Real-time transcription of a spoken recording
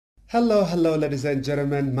Hello, ladies and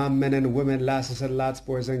gentlemen, my men and women, lasses and lads,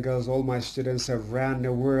 boys and girls, all my students around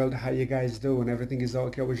the world. How you guys doing? Everything is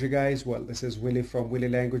okay with you guys? Well, this is Willy from Willy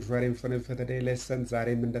Language, writing for the day lesson.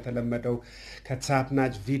 ዛሬም እንደተለመደው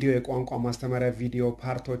ከታፕናች ቪዲዮ የቋንቋ ማስተማሪያ ቪዲዮ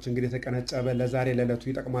ፓርቶች እንግዲህ ተቀነጨበ ለዛሬ ለለቱ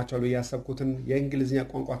ይጠቅማቸዋል ያሰብኩትን የእንግሊዝኛ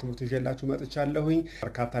ቋንቋ ትምህርት ይዤላችሁ መጥቻለሁኝ።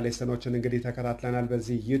 በርካታ ሌሰኖችን እንግዲህ ተከታትለናል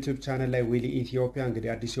በዚህ YouTube ቻናል ላይ Willy Ethiopia።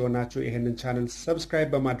 እንግዲህ አዲስ የሆናችሁ ይሄንን ቻናል ሰብስክራይብ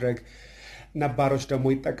በማድረግ ነባሮች ደግሞ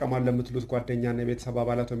ይጠቀማሉ ለምትሉት ጓደኛና የቤተሰብ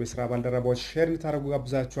አባላት ወይም የሥራ ባልደረቦች ሼር እንድታደርጉ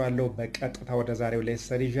ጋብዛችኋለሁ። በቀጥታ ወደ ዛሬው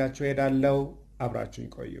ሌሰን ይዣችሁ ሄዳለሁ። አብራችሁኝ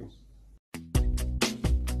ቆዩ።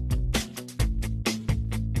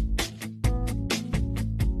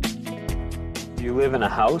 Do you live in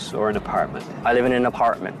a house or an apartment? I live in an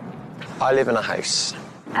apartment. I live in a house.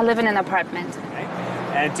 I live in an apartment. Okay.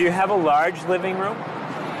 And do you have a large living room?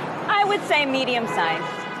 I would say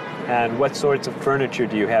medium-sized. And what sorts of furniture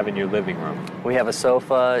do you have in your living room? We have a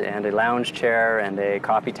sofa and a lounge chair and a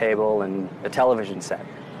coffee table and a television set.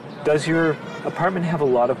 Does your apartment have a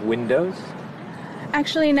lot of windows?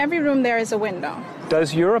 Actually, in every room there is a window.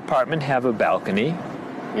 Does your apartment have a balcony?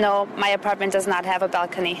 No, my apartment does not have a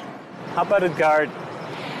balcony. How about a garden?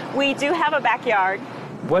 We do have a backyard.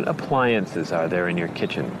 What appliances are there in your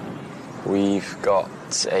kitchen? We've got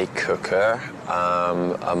a cooker,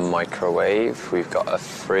 a microwave, we've got a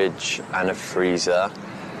fridge and a freezer,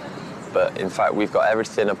 but in fact we've got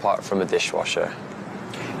everything apart from a dishwasher.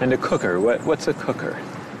 And a cooker, what's a cooker?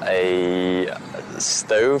 A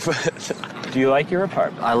stove. Do you like your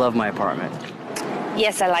apartment? I love my apartment.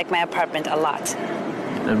 Yes, I like my apartment a lot.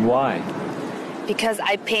 And why? Because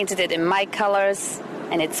I painted it in my colors,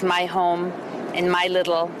 and it's my home, in my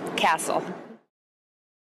little castle.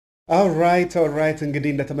 All right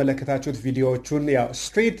እንግዲህ እንደተመለከታችሁት ቪዲዮዎቹን ያው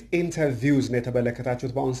ስትሬት ኢንተርቪውስ ነው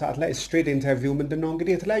የተመለከታችሁት። በአሁን ሰዓት ላይ ስትሬት ኢንተርቪው ምንድነው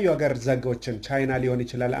እንግዲህ የተለያዩ ሀገር ዜጎችን ቻይና ሊሆን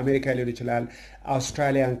ይችላል፣ አሜሪካ ሊሆን ይችላል፣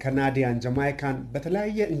 አውስትራሊያን፣ ካናዲያን፣ ጃማይካን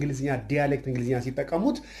በተለያየ እንግሊዝኛ ዲያሌክት እንግሊዝኛ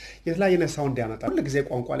ሲጠቀሙት የተለያየ ሳውንድ ያመጣል። ሁሉ ጊዜ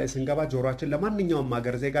ቋንቋ ላይ ስንገባ ጆሮአችን ለማንኛውም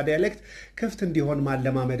ሀገር ዜጋ ዲያሌክት ክፍት እንዲሆን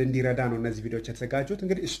ማለማመድ እንዲረዳ ነው እነዚህ ቪዲዮዎች የተዘጋጁት።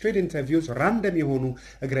 እንግዲህ ስትሬት ኢንተርቪውስ ራንደም የሆኑ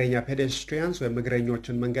እግረኛ ፔዴስትሪያንስ ወይም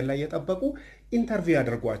እግረኞችን መንገድ ላይ እየጠበቁ ኢንተርቪው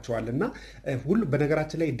ያደርጓቸዋልና ሁሉ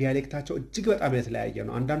በነገራችን ላይ ዲያሌክታቸው እጅግ በጣም የተለያየ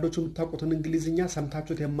ነው። አንዳንዶቹ የምታውቁትን እንግሊዝኛ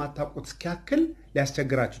ሰምታችሁት የማታውቁት እስኪያክል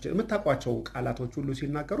ሊያስቸግራችሁ ይችላል። የምታውቋቸው ቃላቶች ሁሉ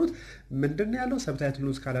ሲናገሩት ምንድነው ያለው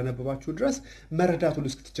ሰብታይትሉን እስካላነበባችሁ ድረስ መረዳት ሁሉ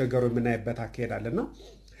እስክትቸገሩ የምናይበት አካሄዳልና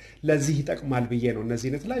ለዚህ ይጠቅማል ብዬ ነው እነዚህ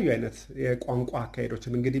የተለያዩ አይነት የቋንቋ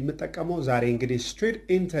አካሄዶችን እንግዲህ የምጠቀመው። ዛሬ እንግዲህ ስትሬት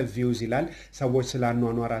ኢንተርቪውስ ይላል። ሰዎች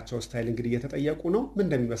ስላኗኗራቸው ስታይል እንግዲህ እየተጠየቁ ነው። ምን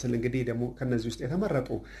እንደሚመስል እንግዲህ ደግሞ ከነዚህ ውስጥ የተመረጡ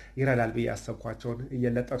ይረዳል ብዬ አሰብኳቸውን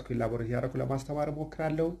እየለጠጥኩ ኢላቦሬት ያደረኩ ለማስተማር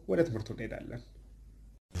ሞክራለሁ። ወደ ትምህርቱ እንሄዳለን።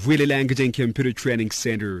 Willy Language and Computer Training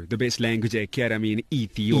Center, the best language academy in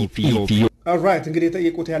Ethiopia. Alright, እንግዲህ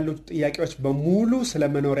የጠየቁት ያሉት ጥያቄዎች በሙሉ ስለ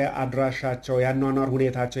መኖሪያ አድራሻቸው፣ ያኗኗር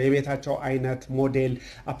ሁኔታቸው፣ የቤታቸው አይነት፣ ሞዴል፣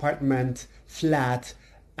 አፓርትመንት፣ ፍላት፣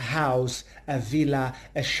 house, a villa,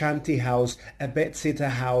 a shanty house, a bedsitter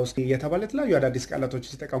house የተባለ የተለያዩ አዳዲስ ቃላቶች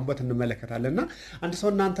ሲጠቀሙበት እንመለከታለንና አንድ ሰው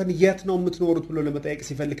እናንተን የት ነው የምትኖሩት ብሎ ለመጠየቅ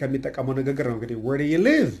ሲፈልግ ከሚጠቀመው ንግግር ነው እንግዲህ where do you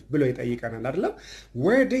live ብሎ ይጠይቀናል አይደለም።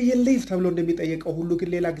 where do you live ተብሎ እንደሚጠየቀው ሁሉ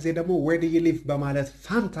ግን ሌላ ጊዜ ደግሞ where do you live በማለት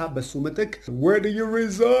ፋንታ በሱ ምትክ where do you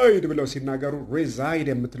reside ብለው ሲናገሩ reside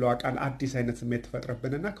የምትለው ቃል አዲስ አይነት ስሜት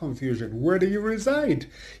ተፈጥረብንና confusion where do you reside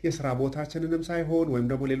የሥራ ቦታችንንም ሳይሆን ወይም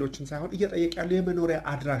ደግሞ ሌሎችን ሳይሆን እየጠየቅ ያለው የመኖሪያ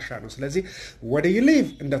አድራሻ ነው። ስለዚህ where do you live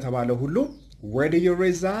እንደተባለው ሁሉ where do you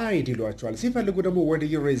reside ይሏቸዋል። ሲፈልጉ ደግሞ where do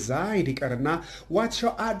you reside ይቀርና what's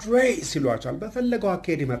your address ይሏቸዋል። በፈለገው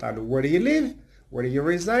አካሄድ ይመጣሉ። where do you live where do you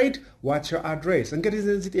reside what's your address እንግዲህ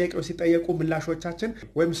እዚህ ጥያቄዎች ሲጠየቁ ምላሾቻችን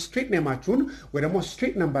ወይም ስትሪት ኔማችሁን ወይ ደግሞ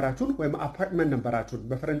ስትሪት ነምበራችሁን ወይም አፓርትመንት ነምበራችሁን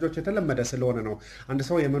በፈረንጆች የተለመደ ስለሆነ ነው። አንድ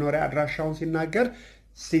ሰው የመኖሪያ አድራሻውን ሲናገር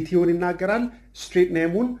ሲቲውን ይናገራል፣ ስትሪት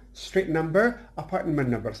ኔሙን፣ ስትሪት ነምበር፣ አፓርትመንት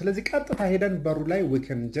ነምበር። ስለዚህ ቀጥታ ሄደን በሩ ላይ we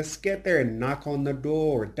can just get there and knock on the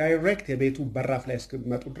door direct የቤቱ በራፍ ላይ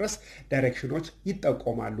እስከመጡ ድረስ ዳይሬክሽኖች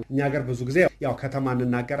ይጠቆማሉ። እኛ ሀገር ብዙ ጊዜ ያው ከተማ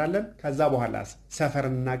እንናገራለን፣ ከዛ በኋላ ሰፈር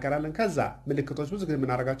እንናገራለን፣ ከዛ ምልክቶች ብዙ ጊዜ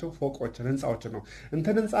የምናደርጋቸው ፎቆችን፣ ህንጻዎችን ነው።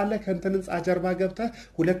 እንትን ህንጻ አለ፣ ከእንትን ህንጻ ጀርባ ገብተህ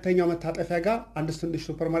ሁለተኛው መታጠፊያ ጋር አንድ ትንሽ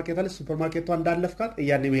ሱፐርማርኬት አለ፣ ሱፐርማርኬቷ እንዳለፍካት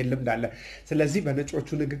እያኔ መሄድ ልምድ አለ። ስለዚህ በነጮቹ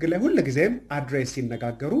ንግግር ላይ ሁሉ ጊዜም አድሬስ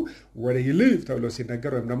ሲነጋገሩ where do you live ተብሎ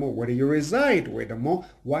ሲነገር ወይም ደግሞ where do you reside ወይ ደግሞ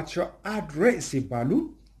what's your address ሲባሉ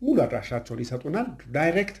ሙሉ አድራሻቸውን ይሰጡናል።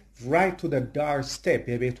 ዳይሬክት right to the doorstep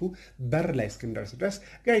የቤቱ በር ላይ እስክንደርስ ድረስ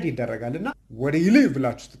ጋይድ ይደረጋልና where do you live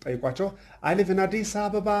ብላችሁ ተጠይቋቸው I live in Addis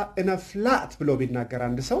Ababa in a flat ብሎ ቢናገር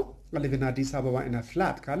አንድ ሰው I live in Addis Ababa in a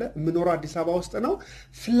flat ካለ የምኖረው አዲስ አበባ ውስጥ ነው።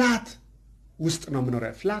 ፍላት ውስጥ ነው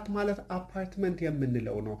የምኖረው ፍላት ማለት አፓርትመንት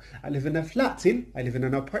የምንለው ነው I live in a flat ሲል I live in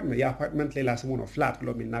an apartment የአፓርትመንት ሌላ ስሙ ነው ፍላት ብሎ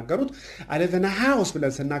የሚናገሩት I live in a house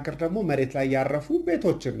ብለን ስናገር ደግሞ መሬት ላይ ያረፉ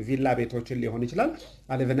ቤቶችን ቪላ ቤቶችን ሊሆን ይችላል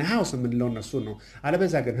I live in a house የምንለው እነሱ ነው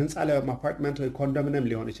አለበዛ ግን ህንጻ ላይ አፓርትመንት ወይ ኮንዶሚኒየም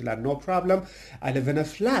ሊሆን ይችላል no problem I live in a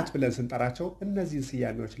flat ብለን ስንጠራቸው እነዚህን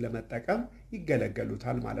ስያሜዎች ለመጠቀም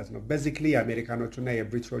ይገለገሉታል ማለት ነው basically የአሜሪካኖቹና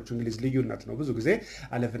የብሪቲሾቹ እንግሊዝ ልዩነት ነው ብዙ ጊዜ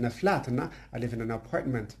I live in a flat እና I live in an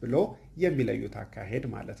apartment ብሎ የሚለዩት አካሄድ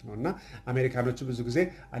ማለት ነውና አሜሪካኖቹ ብዙ ጊዜ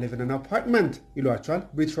I live in an apartment ይሏቸዋል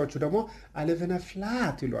ብሪቲሾቹ ደግሞ I live in a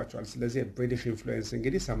flat ይሏቸዋል ስለዚህ ብሪቲሽ ኢንፍሉዌንስ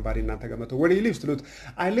እንግዲህ somebody እናንተ ገመቶ where do you live ትሉት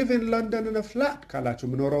I live in London in a flat ካላችሁ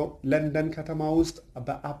ምኖረው ለንደን ከተማ ውስጥ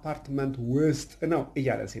በአፓርትመንት ውስጥ ነው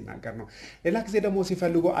እያለ ሲናገር ነው ሌላ ጊዜ ደግሞ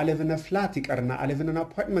ሲፈልጉ I live in a flat ይቀርና I live in an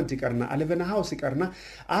apartment ይቀርና I live in a house ይቀርና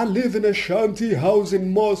I live in a shanty house in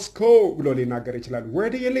Moscow ብሎ ሊናገር ይችላል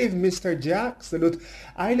where do you live Mr. Jack ስሉት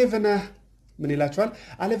I live in a ምን ይላችኋል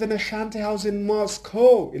I live in a shanty house in Moscow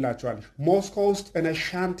ይላችኋል ሞስኮ ውስጥ in a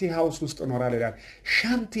shanty house ውስጥ እኖራለሁ ይላል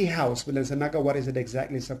shanty house ብለን ስናገር what is it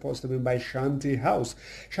exactly supposed to mean by shanty house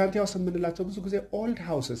shanty house የምንላቸው ብዙ ጊዜ old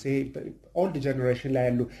houses ይሄ old generation ላይ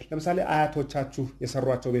ያሉ ለምሳሌ አያቶቻችሁ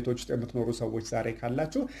የሰሯቸው ቤቶች ውስጥ የምትኖሩ ሰዎች ዛሬ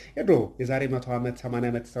ካላችሁ የድሮ የዛሬ 100 ዓመት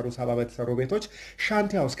 80 ዓመት ተሰሩ 70 ዓመት ተሰሩ ቤቶች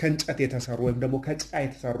shanty house ከእንጨት የተሰሩ ወይም ደግሞ ከጭቃ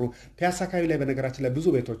የተሰሩ ፒያሳ አካባቢ ላይ በነገራችን ላይ ብዙ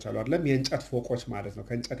ቤቶች አሉ አይደለም የእንጨት ፎቆች ማለት ነው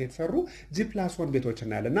ከእንጨት የተሰሩ +1 ቤቶች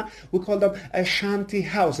እናያለና we call them a shanty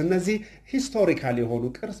house እነዚህ ሂስቶሪካል የሆኑ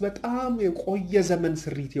ቅርስ በጣም የቆየ ዘመን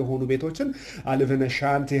ስሪት የሆኑ ቤቶችን I live in a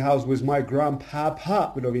shanty house with my grandpapa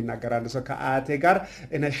ብሎ ቢናገራል ሰው ከአያቴ ጋር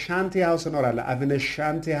in a shanty house እኖራለሁ I live in a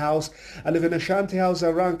shanty house I live in a shanty house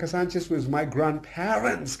around Kasanchis with my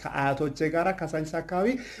grandparents ከአያቶቼ ጋር ካሳንቺስ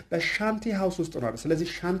አካባቢ በሻንቲ ሃውስ ውስጥ እኖራለሁ ስለዚህ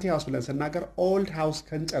ሻንቲ ሃውስ ብለን ስናገር old house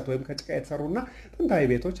ከእንጨት ወይም ከጭቃ የተሰሩና ጥንታዊ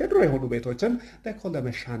ቤቶች የድሮ የሆኑ ቤቶችን they call them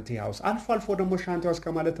a shanty house አልፎ ደግሞ ሻንቲ ሃውስ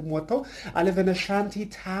ከማለትም ወጥተው I live in a shanty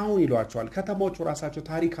town ይሏቸዋል ከተሞቹ ራሳቸው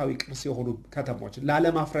ታሪካዊ ቅርስ የሆኑ ከተሞች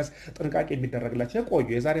ላለማፍረስ ጥንቃቄ የሚደረግላቸው የቆዩ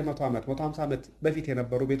የዛሬ 100 ዓመት 150 ዓመት በፊት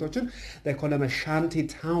የነበሩ ቤቶችን they call them a shanty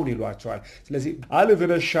town ይሏቸዋል ስለዚህ I live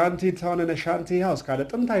in a shanty town in a shanty house ካለ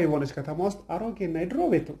ጥንታዊ የሆነች ከተማ ውስጥ አሮጌና የድሮ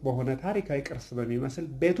ቤት በሆነ ታሪካዊ ቅርስ በሚመስል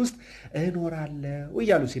ቤት ውስጥ እኖራለሁ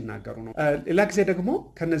እያሉ ሲናገሩ ነው ሌላ ጊዜ ደግሞ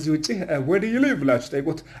ከነዚህ ውጪ where do you live ብላችሁ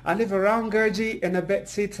ጠይቁት I live around Gergie in a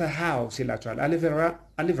bed-sitter house ይላቸዋል I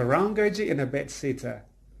live around Gergie in a bed-sitter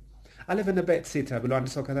I live in a bed-sitter ብሎ አንድ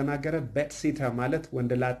ሰው ከተናገረ bed-sitter ማለት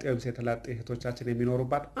ወንድ ላጤ ወይም ሴት ላጤ እህቶቻችን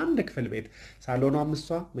የሚኖሩባት አንድ ክፍል ቤት ሳሎኗ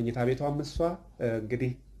አምስቷ መኝታ ቤቷ አምስቷ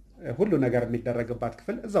እንግዲህ ሁሉ ነገር የሚደረግባት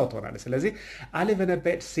ክፍል እዛው ትሆናለች ስለዚህ I live in a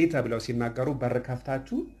bed-sitter ብለው ሲናገሩ በር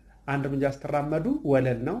ከፍታችሁ አንድ ምንጃ ስትራመዱ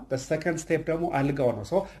ወለል ነው the second step ደግሞ አልጋው ነው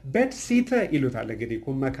so bed sitter ይሉታል እንግዲህ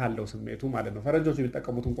ኩመካለው ስሜቱ ማለት ነው ፈረንጆቹ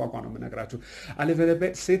የሚጠቀሙትን ቋንቋ ነው የምነግራችሁ I live in a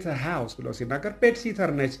bed sitter house ብለው ሲናገር bed sitter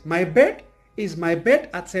ነች my bed is my bed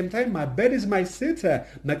at same time my bed is my sitter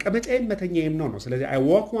መቀመጫዬም መተኛዬም ነው ስለዚህ I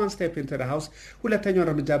walk one step into the house ሁለተኛው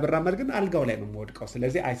እርምጃ ብራመድ ግን አልጋው ላይ ነው የምወድቀው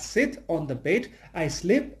ስለዚህ I sit on the bed I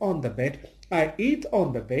sleep on the bed I eat on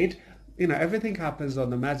the bed everything happens on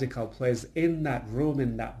the magical place in that room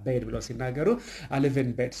in that bed ብለው ሲናገሩ I live in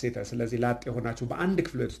bed sitter ስለዚህ ላጤ ሆናችሁ በአንድ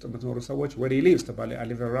ክፍል ውስጥ የምትኖሩ ሰዎች where do you live ተባለ I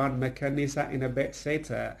live around Mekanisa in a bed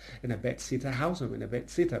sitter house in a bed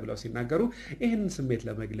sitter ብለው ሲናገሩ ይህን ስሜት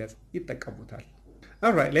ለመግለጽ ይጠቀሙታል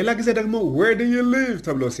Alright ሌላ ጊዜ ደግሞ where do you live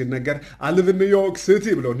ተብሎ ሲነገር I live in New York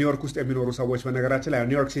City ብለው ኒውዮርክ ውስጥ የሚኖሩ ሰዎች በነገራችን ላይ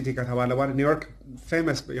ኒውዮርክ ሲቲ ከተባለ በኋላ ኒውዮርክ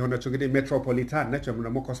ፌመስ የሆነችው እንግዲህ ሜትሮፖሊታን ነች ወይም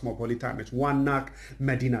ደግሞ ኮስሞፖሊታን ነች ዋና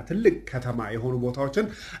መዲና ትልቅ ከተማ የሆኑ ቦታዎችን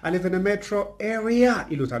I live in a metro area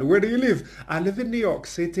ይሉታል where do you live I live in New York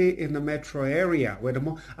City in a metro area ወይ ደግሞ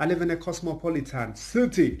I live in a cosmopolitan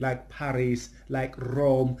city like Paris like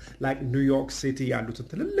Rome like New York City ያሉትን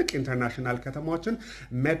ትልልቅ ኢንተርናሽናል ከተማዎችን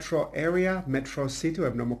metro area metro city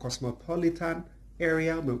ወይም ደግሞ ኮስሞፖሊታን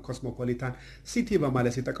ኤሪያ ኮስሞፖሊታን ሲቲ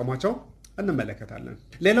በማለት ሲጠቀሟቸው እንመለከታለን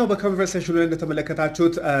ሌላው በኮንቨርሴሽኑ ላይ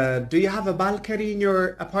እንደተመለከታችሁት do you have a balcony in your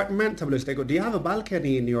apartment ተብሎ ሲጠይቁ do you have a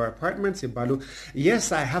balcony in your apartment ሲባሉ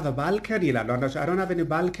yes I have a balcony ይላሉ አንዳንዶች I don't have any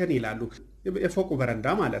balcony ይላሉ የፎቁ በረንዳ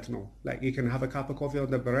ማለት ነው like you can have a cup of coffee on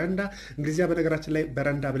the veranda እንግሊዝኛ በነገራችን ላይ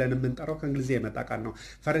በረንዳ ብለን የምንጠራው ከእንግሊዝኛ የመጣ ቃል ነው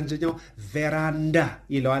ፈረንጅኛው ቬራንዳ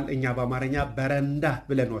ይለዋል እኛ በአማርኛ በረንዳ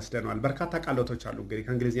ብለን ወስደናል በርካታ ቃላቶች አሉ እንግዲህ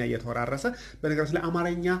ከእንግሊዝኛ እየተወራረሰ በነገራችን ላይ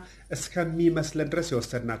አማርኛ እስከሚመስለን ድረስ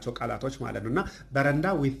የወሰድናቸው ቃላቶች ማለት ነውና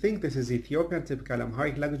በረንዳ we think this is Ethiopian typical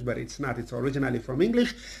Amharic language but it's not it's originally from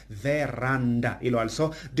English veranda ይለዋል so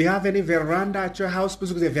do you have any veranda at your house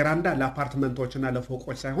ብዙ ጊዜ ቬራንዳ ለአፓርትመንቶችና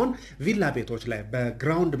ለፎቆች ሳይሆን ቪላ ቤቶች ላይ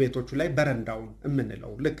በግራውንድ ቤቶቹ ላይ በረንዳውን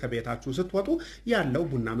እምንለው ልክ ከቤታችሁ ስትወጡ ያለው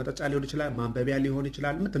ቡና መጠጫ ሊሆን ይችላል ማንበቢያ ሊሆን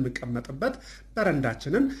ይችላል የምትቀመጥበት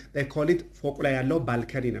በረንዳችንን they call it ፎቅ ላይ ያለው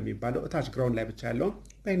ባልከኒ ነው የሚባለው እታች ግራውንድ ላይ ብቻ ያለው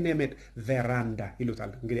በኔሜት ቬራንዳ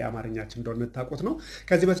ይሉታል እንግዲህ አማርኛችን እንደሆነ ታውቁት ነው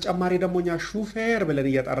ከዚህ በተጨማሪ ደሞኛ ሹፌር ብለን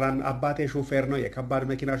እየጠራን አባቴ ሹፌር ነው የከባድ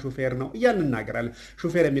መኪና ሹፌር ነው እያልን እናገራለን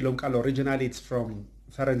ሹፌር የሚለው ቃል ኦሪጂናሊ it's from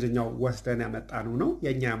ፈረንጅኛው ወስደን ያመጣነው ነው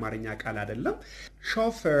የኛ አማርኛ ቃል አይደለም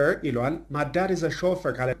ሾፌር ይሏል ማዳር is a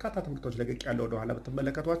chauffeur ካለ ትምህርቶች ለቀቅ ያለው ወደ ኋላ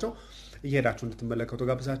በተመለከቷቸው እየሄዳችሁ እንድትመለከቱ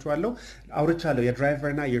ጋብዛችኋለሁ አውርቻለሁ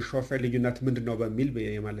የድራይቨርና የሾፌር ልዩነት ምንድነው በሚል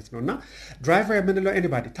ማለት ነውና ድራይቨር የምንለው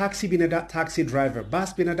anybody ታክሲ ቢነዳ ታክሲ ድራይቨር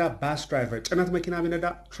ባስ ቢነዳ ባስ ድራይቨር ጭነት መኪና ቢነዳ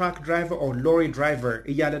ትራክ ድራይቨር or lorry driver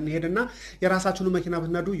እያለን ሄድና የራሳችሁን መኪና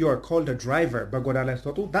ብትነዱ you are called a driver በጎዳና ላይ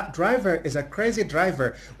ስትወጡ that driver is a crazy driver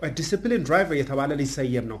or a disciplined driver የተባለ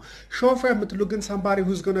ሊሰየም ነው ሾፌር የምትሉ ግን somebody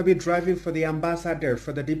who's going to be driving for the ambassador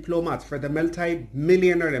for the diplomat for the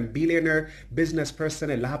multi-millionaire and billionaire business person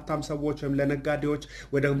ለሀብታም ሰዎች ወይም ለነጋዴዎች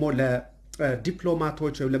ወይ ደግሞ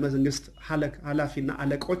ለዲፕሎማቶች ወይም ለመንግስት ኃላፊና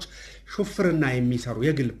አለቆች ሹፍርና የሚሰሩ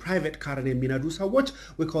የግል ፕራይቬት ካርን የሚነዱ ሰዎች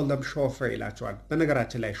we call them chauffeur ይላቸዋል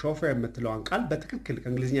በነገራችን ላይ ሾፌር የምትለውን ቃል በትክክል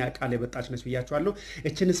ከእንግሊዝኛ ቃል የመጣች ነች ብያቸዋለሁ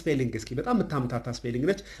እቺን ስፔሊንግ እስኪ በጣም የምታምታታ ስፔሊንግ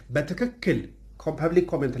ነች በትክክል ፐብሊክ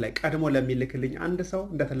ኮሜንት ላይ ቀድሞ ለሚልክልኝ አንድ ሰው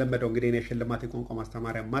እንደተለመደው እንግዲህ እኔ ሽልማት የቋንቋ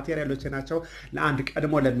ማስተማሪያ ማቴሪያሎች ናቸው ለአንድ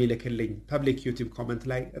ቀድሞ ለሚልክልኝ ፐብሊክ ዩቲዩብ ኮሜንት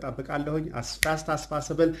ላይ እጠብቃለሁኝ as fast as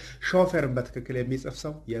possible ሾፌርን በትክክል የሚጽፍ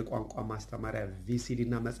ሰው የቋንቋ ማስተማሪያ VCD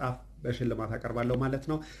እና መጽሐፍ በሽልማት አቀርባለሁ ማለት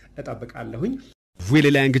ነው እጠብቃለሁኝ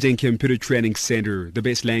Willy Language and Computer Training Center, the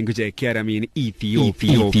best language academy in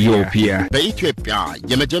Ethiopia. በኢትዮጵያ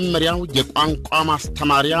የመጀመሪያው የቋንቋ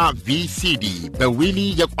ማስተማሪያ VCD በዊሊ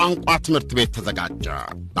የቋንቋ ትምህርት ቤት ተዘጋጀ።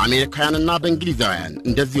 በአሜሪካውያንና በእንግሊዛውያን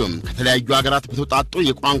እንደዚሁም ከተለያዩ ሀገራት በተውጣጡ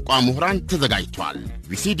የቋንቋ ምሁራን ተዘጋጅቷል።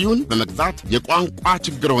 VCDውን በመግዛት የቋንቋ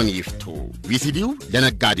ችግሮን ይፍቱ። VCDው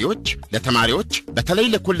ለነጋዴዎች፣ ለተማሪዎች፣ በተለይ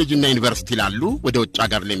ለኮሌጅና ዩኒቨርሲቲ ላሉ ወደ ውጭ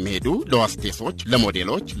ሀገር ለሚሄዱ ለሆስቴሶች፣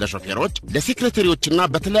 ለሞዴሎች፣ ለሾፌሮች፣ ለሴክሬታሪዎችና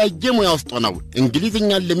በተለያየ ሙያ ውስጥ ሆነው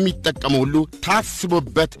እንግሊዝኛን ለሚጠቀሙ ሁሉ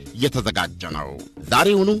ታስቦበት የተዘጋጀ ነው።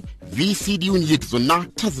 ዛሬውኑ VCDውን ይግዙና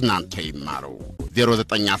ተዝናንተው ይማሩ።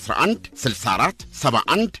 0911 64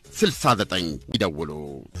 71 69 ይደውሉ።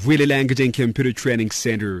 Willy Language and Computer Training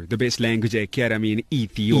Center, the best language academy in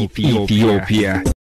Ethiopia.